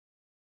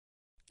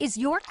Is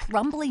your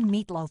crumbly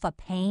meatloaf a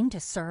pain to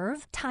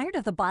serve? Tired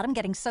of the bottom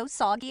getting so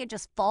soggy it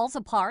just falls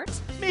apart?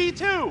 Me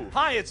too!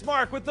 Hi, it's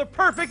Mark with the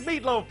perfect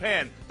meatloaf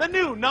pan. The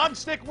new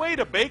non-stick way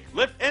to bake,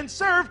 lift, and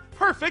serve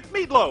perfect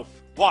meatloaf.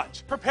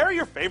 Watch, prepare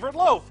your favorite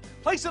loaf.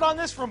 Place it on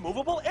this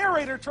removable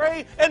aerator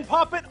tray and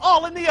pop it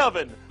all in the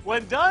oven.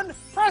 When done,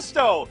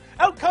 presto!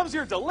 Out comes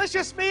your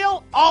delicious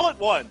meal all at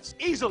once.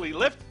 Easily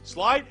lift,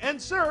 slide, and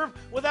serve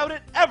without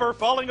it ever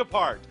falling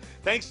apart.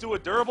 Thanks to a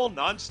durable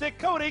non-stick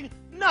coating,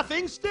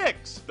 nothing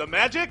sticks. The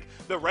magic?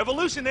 The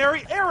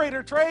revolutionary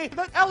aerator tray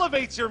that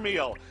elevates your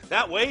meal.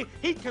 That way,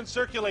 heat can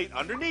circulate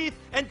underneath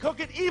and cook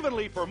it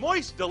evenly for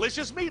moist,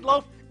 delicious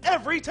meatloaf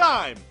every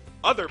time.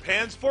 Other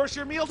pans force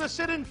your meal to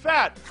sit in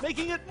fat,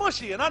 making it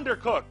mushy and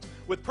undercooked.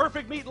 With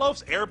Perfect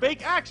Meatloaf's air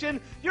bake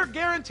action, you're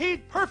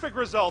guaranteed perfect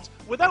results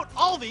without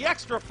all the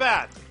extra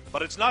fat.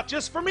 But it's not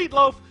just for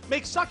meatloaf.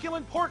 Make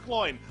succulent pork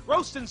loin,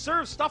 roast and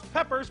serve stuffed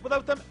peppers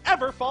without them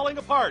ever falling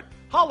apart.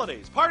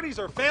 Holidays, parties,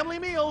 or family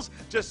meals,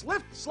 just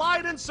lift,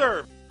 slide, and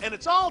serve. And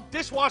it's all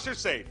dishwasher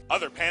safe.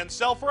 Other pans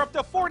sell for up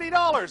to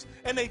 $40,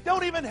 and they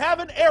don't even have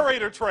an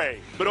aerator tray.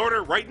 But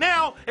order right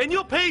now, and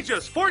you'll pay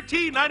just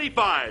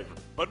 $14.95.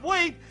 But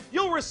wait,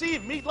 you'll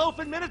receive Meatloaf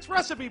in Minutes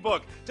recipe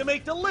book to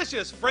make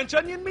delicious French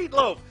onion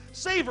meatloaf,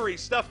 savory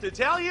stuffed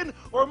Italian,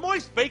 or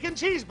moist bacon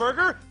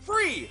cheeseburger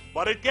free.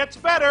 But it gets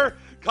better.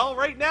 Call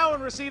right now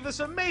and receive this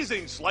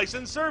amazing slice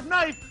and serve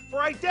knife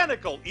for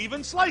identical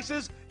even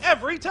slices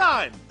every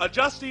time.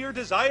 Adjust to your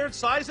desired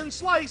size and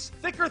slice.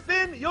 Thick or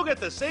thin, you'll get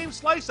the same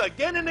slice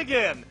again and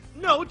again.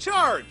 No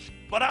charge.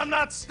 But I'm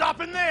not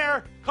stopping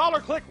there. Call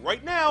or click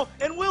right now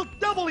and we'll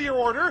double your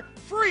order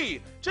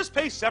free. Just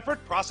pay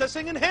separate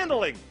processing and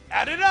handling.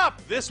 Add it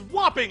up. This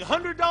whopping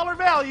 $100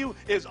 value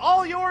is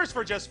all yours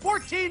for just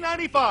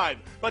 $14.95.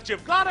 But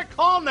you've got to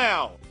call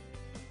now.